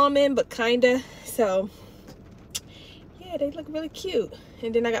quite almond, but kind of. So yeah, they look really cute.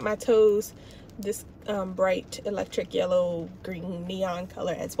 And then I got my toes this bright electric yellow green neon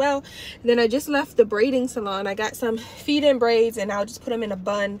color as well. And then I just left the braiding salon. I got some feed-in braids and I'll just put them in a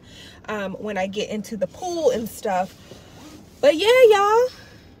bun when I get into the pool and stuff. But yeah, y'all,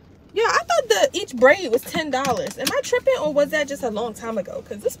 I thought each braid was $10. Am I tripping, or was that just a long time ago?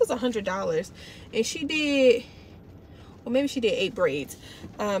 Because this was $100 and she did, well, maybe she did 8 braids.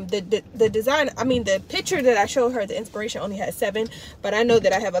 The design, I mean, the picture that I showed her, the inspiration, only had 7, but I know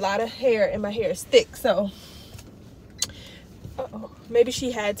that I have a lot of hair and my hair is thick, so maybe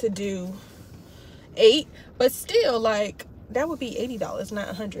she had to do 8, but still, like, that would be $80, not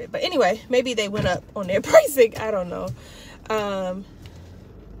 $100. But anyway, maybe they went up on their pricing. I don't know.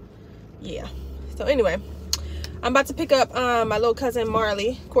 Yeah. So anyway, I'm about to pick up my little cousin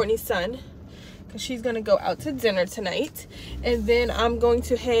Marley, Courtney's son, because she's gonna go out to dinner tonight, and then I'm going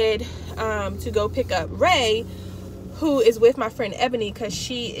to head to go pick up Ray, who is with my friend Ebony, because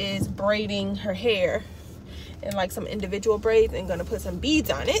she is braiding her hair in like some individual braids and gonna put some beads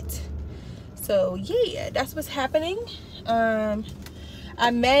on it. So yeah, that's what's happening.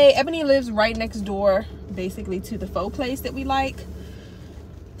 Ebony lives right next door basically to the pho place that we like,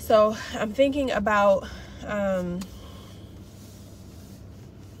 so I'm thinking about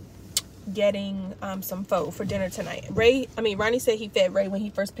getting some pho for dinner tonight. Ronnie said he fed Ray when he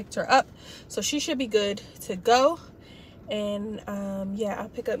first picked her up, so she should be good to go. And yeah, I'll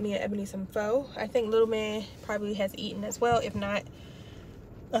pick up me and Ebony some pho. I think little man probably has eaten as well. If not,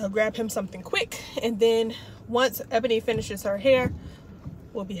 grab him something quick, and then once Ebony finishes her hair,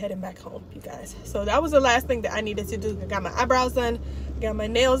 we'll be heading back home, you guys. So that was the last thing that I needed to do. I got my eyebrows done, got my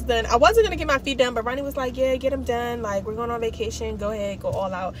nails done. I wasn't gonna get my feet done, but Ronnie was like, yeah, get them done, like, we're going on vacation, go ahead, go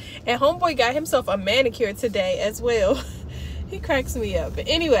all out. And homeboy got himself a manicure today as well. He cracks me up. But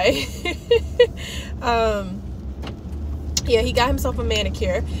anyway, yeah, he got himself a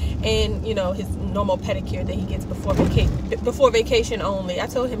manicure, and you know, his normal pedicure that he gets before vacation only. I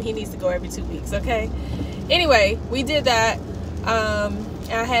told him he needs to go every 2 weeks. Okay, anyway, we did that.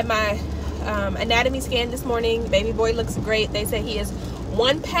 I had my anatomy scan this morning. Baby boy looks great. They say he is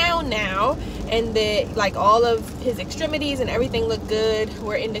 1 pound now, and that like all of his extremities and everything look good.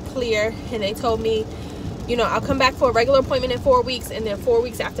 We're in the clear, and they told me, you know, I'll come back for a regular appointment in 4 weeks, and then 4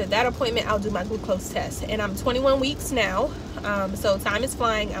 weeks after that appointment I'll do my glucose test. And I'm 21 weeks now, so time is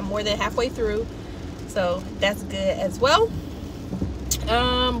flying. I'm more than halfway through, so that's good as well.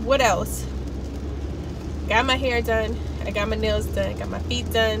 What else? Got my hair done, I got my nails done, got my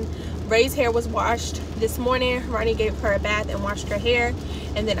feet done. Ray's hair was washed this morning. Ronnie gave her a bath and washed her hair,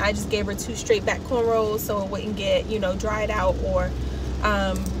 and then I just gave her 2 straight back cornrows so it wouldn't get, you know, dried out or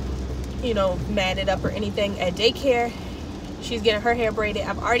you know, matted up or anything at daycare. She's getting her hair braided.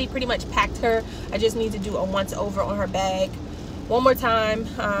 I've already pretty much packed her. I just need to do a once over on her bag one more time,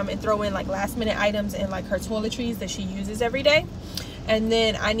 and throw in like last minute items and like her toiletries that she uses every day. And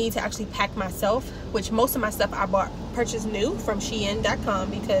then I need to actually pack myself, which most of my stuff I purchased new from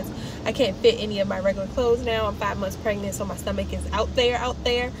Shein.com, because I can't fit any of my regular clothes now. I'm 5 months pregnant, so my stomach is out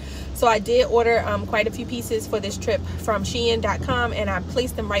there. So I did order quite a few pieces for this trip from Shein.com, and I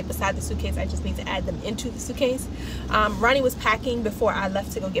placed them right beside the suitcase. I just need to add them into the suitcase. Ronnie was packing before I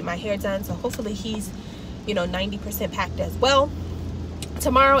left to go get my hair done, so hopefully he's, you know, 90% packed as well.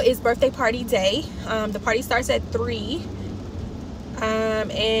 tomorrow is birthday party day. The party starts at 3.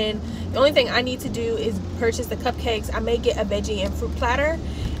 And the only thing I need to do is purchase the cupcakes. I may get a veggie and fruit platter,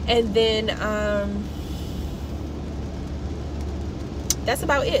 and then that's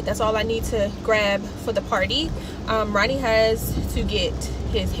about it. That's all I need to grab for the party. Ronnie has to get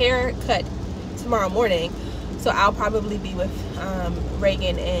his hair cut tomorrow morning, so I'll probably be with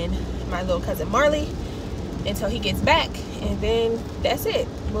Reagan and my little cousin Marley until he gets back, and then that's it.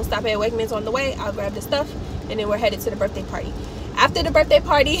 We'll stop at Wegmans on the way. I'll grab the stuff, and then we're headed to the birthday party. After the birthday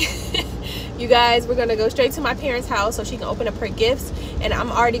party, you guys, we're gonna go straight to my parents' house so she can open up her gifts, and I'm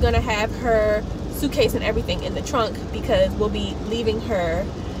already gonna have her suitcase and everything in the trunk because we'll be leaving her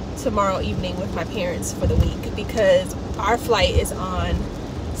tomorrow evening with my parents for the week, because our flight is on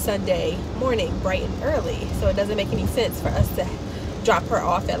Sunday morning bright and early, so it doesn't make any sense for us to drop her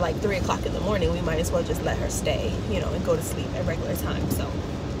off at like 3 o'clock in the morning. We might as well just let her stay, you know, and go to sleep at regular time. So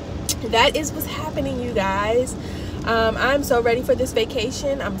that is what's happening, you guys. I'm so ready for this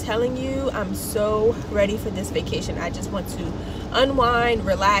vacation. I'm telling you, I'm so ready for this vacation. I just want to unwind,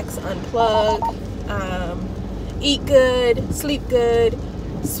 relax, unplug, eat good, sleep good,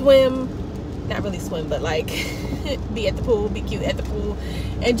 swim, not really swim, but like be at the pool, be cute at the pool,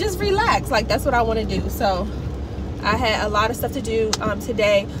 and just relax. Like, that's what I want to do. So I had a lot of stuff to do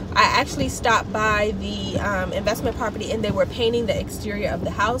today. I actually stopped by the investment property, and they were painting the exterior of the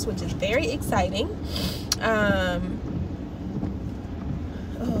house, which is very exciting. Oh,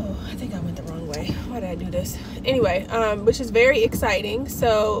 I think I went the wrong way. Why did I do this? Anyway, which is very exciting.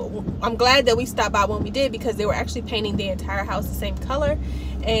 So I'm glad that we stopped by when we did, because they were actually painting the entire house the same color,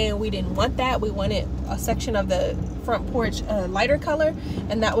 and we didn't want that. We wanted a section of the front porch a lighter color,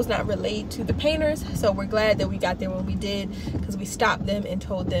 and that was not relayed to the painters. So we're glad that we got there when we did, because we stopped them and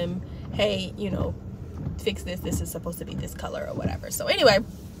told them, hey, you know, fix this. This is supposed to be this color or whatever. So anyway,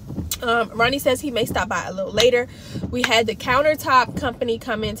 Ronnie says he may stop by a little later. We had the countertop company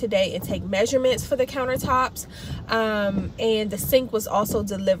come in today and take measurements for the countertops, and the sink was also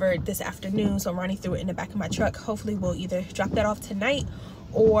delivered this afternoon, so Ronnie threw it in the back of my truck. Hopefully we'll either drop that off tonight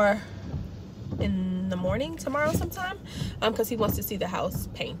or in the morning tomorrow sometime, because he wants to see the house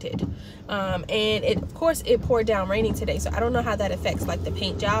painted. And it, of course, it poured down raining today, so I don't know how that affects like the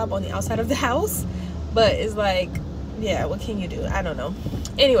paint job on the outside of the house, but it's like, yeah, what can you do? I don't know.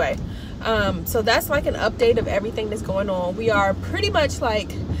 Anyway, so that's like an update of everything that's going on. We are pretty much like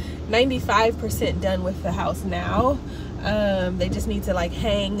 95% done with the house now. They just need to like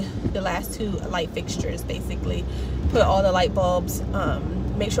hang the last 2 light fixtures, basically put all the light bulbs,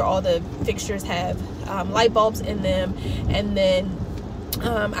 make sure all the fixtures have light bulbs in them, and then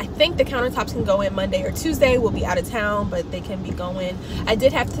I think the countertops can go in Monday or Tuesday. We'll be out of town, but they can be going. I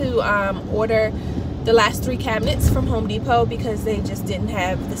did have to order the last 3 cabinets from Home Depot because they just didn't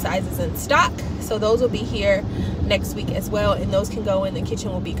have the sizes in stock, so those will be here next week as well, and those can go in. The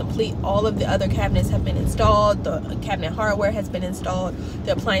kitchen will be complete. All of the other cabinets have been installed. The cabinet hardware has been installed.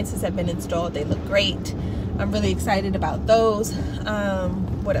 The appliances have been installed. They look great. I'm really excited about those.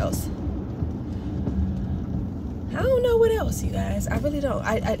 What else? I don't know what else, you guys. I really don't.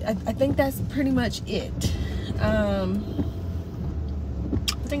 I think that's pretty much it. I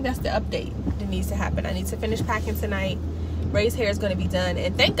think that's the update that needs to happen. I need to finish packing tonight. Ray's hair is going to be done,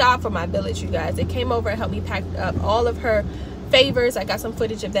 and thank God for my village, you guys. They came over and helped me pack up all of her favors. I got some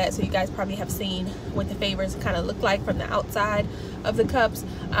footage of that, so you guys probably have seen what the favors kind of look like from the outside of the cups.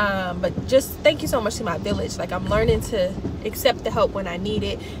 But just thank you so much to my village. Like, I'm learning to accept the help when I need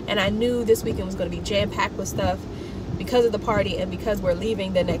it, and I knew this weekend was going to be jam-packed with stuff because of the party and because we're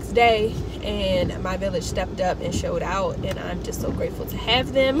leaving the next day, and my village stepped up and showed out, and I'm just so grateful to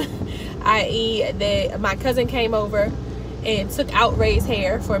have them. I.e., my cousin came over and took out Ray's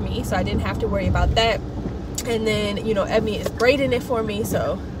hair for me, so I didn't have to worry about that. And then, you know, Ebony is braiding it for me.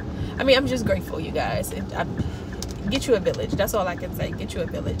 So I mean, I'm just grateful, you guys. Get you a village. That's all I can say. Get you a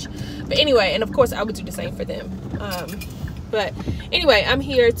village. But anyway, and of course I would do the same for them. But anyway, I'm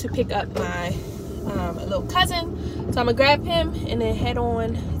here to pick up my little cousin, so I'm gonna grab him and then head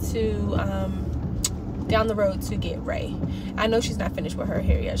on to down the road to get Ray. I know she's not finished with her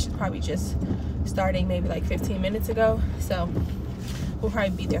hair yet. She's probably just starting maybe like 15 minutes ago, so we'll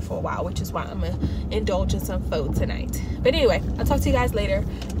probably be there for a while, which is why I'm gonna indulge in some food tonight. But anyway, I'll talk to you guys later.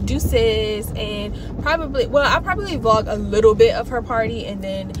 Deuces. And probably, well, I'll probably vlog a little bit of her party, and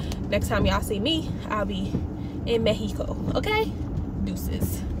then next time y'all see me, I'll be in Mexico. Okay,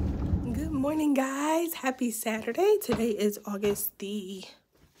 deuces. Good morning, guys. Happy Saturday. Today is August the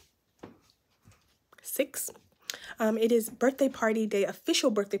 6th. It is birthday party day,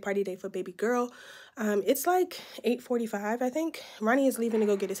 official birthday party day for baby girl. It's like 8:45, I think. Ronnie is leaving to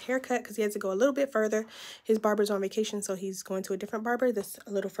go get his hair cut because he has to go a little bit further. His barber's on vacation, so he's going to a different barber that's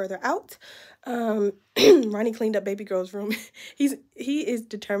a little further out. Ronnie cleaned up baby girl's room. He is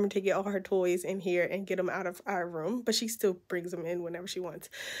determined to get all her toys in here and get them out of our room, but she still brings them in whenever she wants.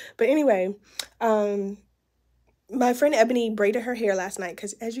 But anyway, my friend Ebony braided her hair last night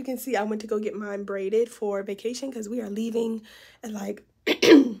because, as you can see, I went to go get mine braided for vacation because we are leaving at like,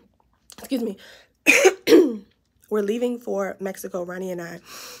 excuse me, we're leaving for Mexico, Ronnie and I.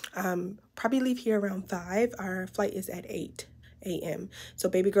 Probably leave here around 5. Our flight is at 8 a.m. So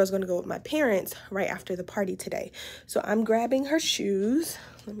baby girl's going to go with my parents right after the party today. So I'm grabbing her shoes.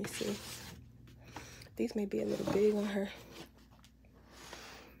 Let me see. These may be a little big on her.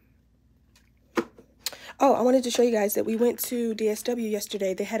 Oh, I wanted to show you guys that we went to DSW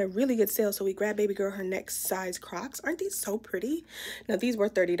yesterday. They had a really good sale, so we grabbed baby girl her next size Crocs. Aren't these so pretty? Now, these were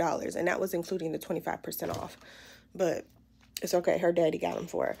 $30, and that was including the 25% off. But it's okay. Her daddy got them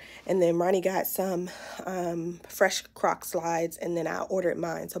for her. And then Ronnie got some fresh Croc slides, and then I ordered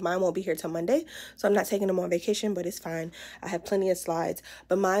mine. So mine won't be here till Monday. So I'm not taking them on vacation, but it's fine. I have plenty of slides.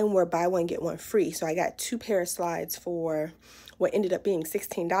 But mine were buy one, get one free. So I got 2 pair of slides for what ended up being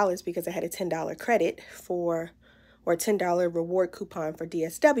 $16 because I had a $10 credit for, or $10 reward coupon for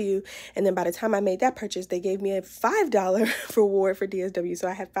DSW. And then by the time I made that purchase, they gave me a $5 reward for DSW. So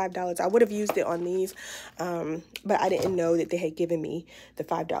I had $5. I would have used it on these, but I didn't know that they had given me the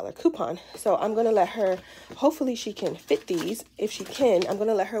 $5 coupon. So I'm going to let her, hopefully she can fit these. If she can, I'm going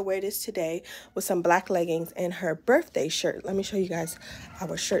to let her wear this today with some black leggings and her birthday shirt. Let me show you guys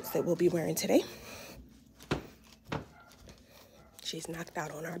our shirts that we'll be wearing today. She's knocked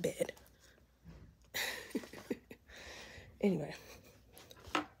out on our bed. Anyway,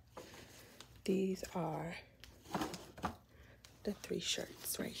 these are the 3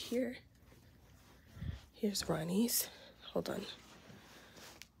 shirts right here. Here's Ronnie's. Hold on.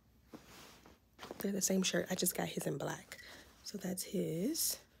 They're the same shirt. I just got his in black. So that's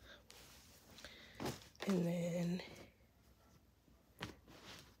his. And then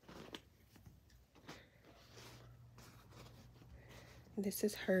this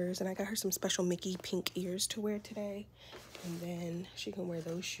is hers, and I got her some special Mickey pink ears to wear today. And then she can wear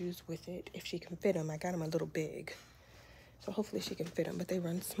those shoes with it if she can fit them. I got them a little big, so hopefully she can fit them, but they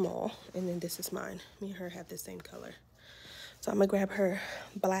run small. And then this is mine. Me and her have the same color. So I'm gonna grab her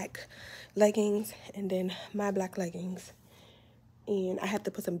black leggings and then my black leggings. And I have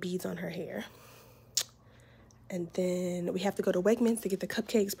to put some beads on her hair. And then we have to go to Wegmans to get the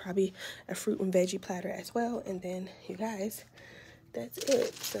cupcakes, probably a fruit and veggie platter as well. And then, you guys, that's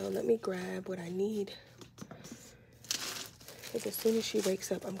it. So let me grab what I need. Because as soon as she wakes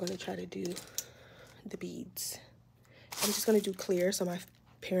up, I'm going to try to do the beads. I'm just going to do clear so my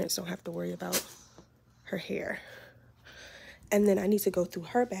parents don't have to worry about her hair. And then I need to go through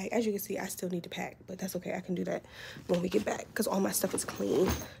her bag. As you can see, I still need to pack, but that's okay. I can do that when we get back because all my stuff is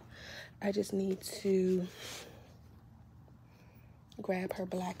clean. I just need to grab her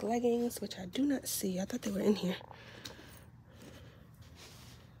black leggings, which I do not see. I thought they were in here.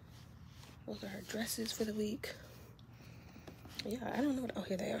 Those are her dresses for the week. Yeah, I don't know what, oh,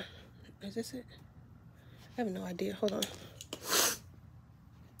 here they are. Is this it? I have no idea. Hold on.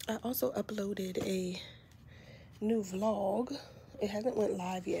 I also uploaded a new vlog. It hasn't went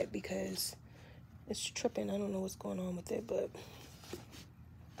live yet because it's tripping. I don't know what's going on with it, but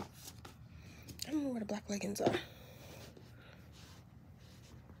I don't know where the black leggings are.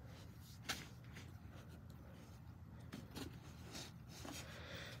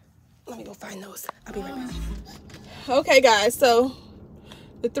 Let me go find those. I'll be right back. Okay, guys, so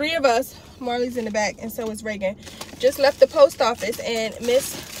the 3 of us, Marley's in the back, and so is Reagan, just left the post office, and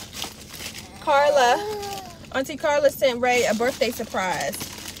Miss Carla, Auntie Carla sent Ray a birthday surprise.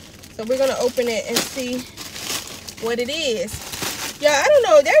 So we're gonna open it and see what it is. Yeah, I don't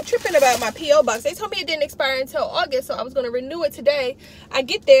know, they're tripping about my P.O. box. They told me it didn't expire until August, so I was gonna renew it today. I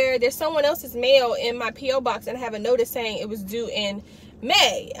get there's someone else's mail in my P.O. box, and I have a notice saying it was due in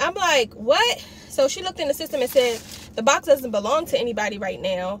May. I'm like, what? So she looked in the system and said the box doesn't belong to anybody right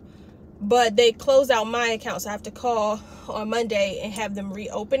now, but they closed out my account, so I have to call on Monday and have them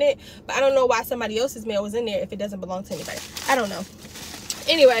reopen it. But I don't know why somebody else's mail was in there if it doesn't belong to anybody. I don't know.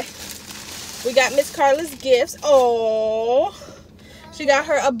 Anyway, we got Miss Carla's gifts. Oh, she got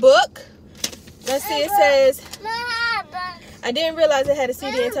her a book. Let's see, it says, I didn't realize it had a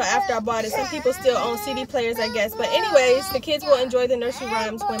CD until after I bought it. Some people still own CD players, I guess. But anyways, the kids will enjoy the nursery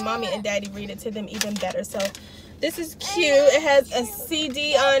rhymes when mommy and daddy read it to them even better. So this is cute. It has a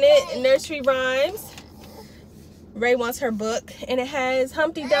CD on it, nursery rhymes. Ray wants her book, and it has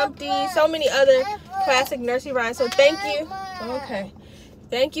Humpty Dumpty, so many other classic nursery rhymes. So thank you. Okay.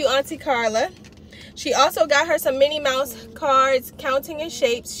 Thank you, Auntie Carla. She also got her some Minnie Mouse cards, counting in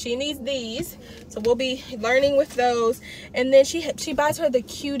shapes. She needs these, so we'll be learning with those. And then she buys her the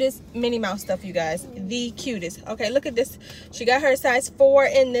cutest Minnie Mouse stuff, you guys. The cutest. Okay, look at this. She got her size 4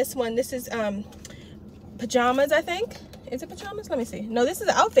 in this one. This is pajamas, I think. Is it pajamas? Let me see. No, this is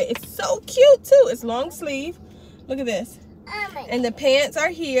an outfit. It's so cute too. It's long sleeve. Look at this. And the pants are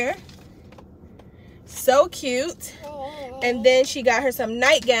here. So cute. And then she got her some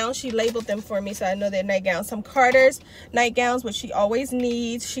nightgowns. She labeled them for me, so I know they're nightgowns. Some Carter's nightgowns, which she always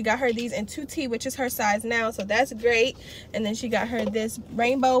needs. She got her these in 2T, which is her size now, so that's great. And then she got her this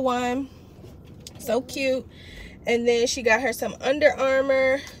rainbow one. So cute. And then she got her some Under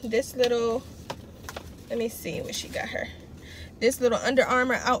Armour. This little, let me see what she got her. This little Under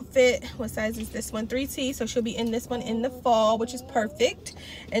Armour outfit. What size is this one? 3T. So she'll be in this one in the fall, which is perfect.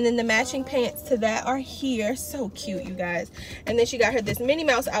 And then the matching pants to that are here. So cute, you guys. And then she got her this Minnie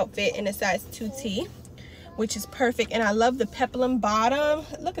Mouse outfit in a size 2T, which is perfect. And I love the peplum bottom.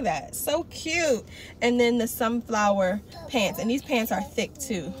 Look at that. So cute. And then the sunflower pants. And these pants are thick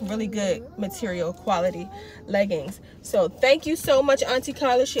too. Really good material quality leggings. So thank you so much, Auntie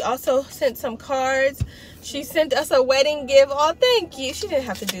Carla. She also sent some cards. She sent us a wedding gift. Oh, thank you. She didn't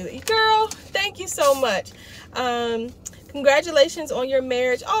have to do it. Girl, thank you so much. Congratulations on your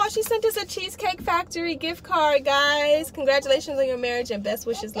marriage. Oh, she sent us a Cheesecake Factory gift card, guys. Congratulations on your marriage and best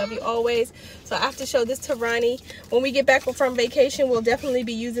wishes. Love you always. So I have to show this to Ronnie. When we get back from vacation, we'll definitely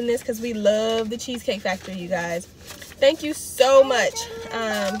be using this because we love the Cheesecake Factory, you guys. Thank you so much,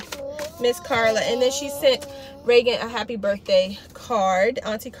 Miss Carla. And then she sent Reagan a happy birthday card.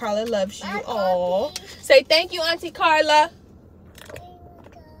 Auntie Carla loves you all. Say thank you, Auntie Carla.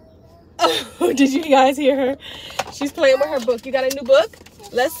 Oh, did you guys hear her? She's playing with her book. You got a new book?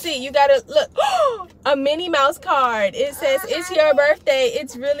 Let's see. You got a look. Oh, a Minnie Mouse card. It says, it's your birthday.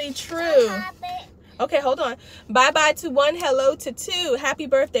 It's really true. Okay, hold on. Bye-bye to 1, hello to 2. Happy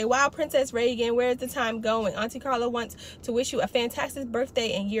birthday. Wow, Princess Reagan. Where's the time going? Auntie Carla wants to wish you a fantastic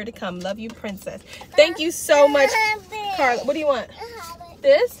birthday and year to come. Love you, Princess. Thank you so much, Carla. What do you want?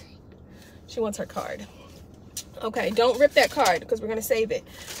 This? She wants her card. Okay, don't rip that card because we're going to save it.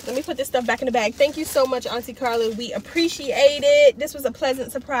 Let me put this stuff back in the bag. Thank you so much, Auntie Carla. We appreciate it. This was a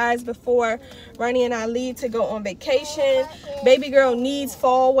pleasant surprise before Ronnie and I leave to go on vacation. Baby girl needs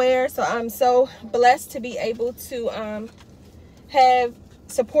fall wear, so I'm so blessed to be able to have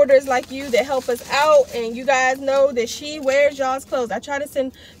supporters like you that help us out, and you guys know that she wears y'all's clothes. I try to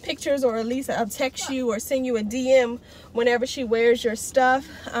send pictures, or at least I'll text you or send you a DM whenever she wears your stuff.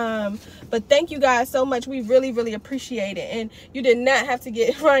 But thank you guys so much. We really appreciate it. And you did not have to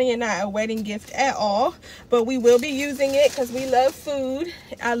get Ronnie and I a wedding gift at all, but we will be using it because we love food.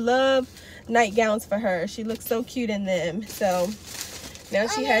 I love nightgowns for her. She looks so cute in them. So now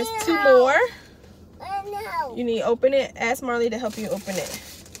she has 2 more. You need to open it. Ask Marley to help you open it.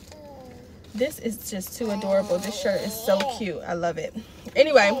 This is just too adorable. This shirt is so cute. I love it.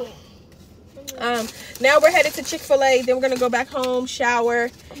 Anyway, now we're headed to Chick-fil-A. Then we're going to go back home, shower,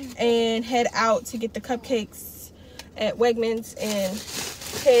 and head out to get the cupcakes at Wegmans and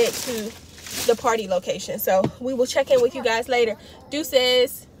head to the party location. So we will check in with you guys later.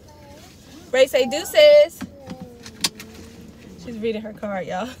 Deuces. Ray, say deuces. She's reading her card,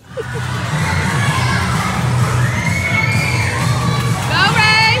 y'all.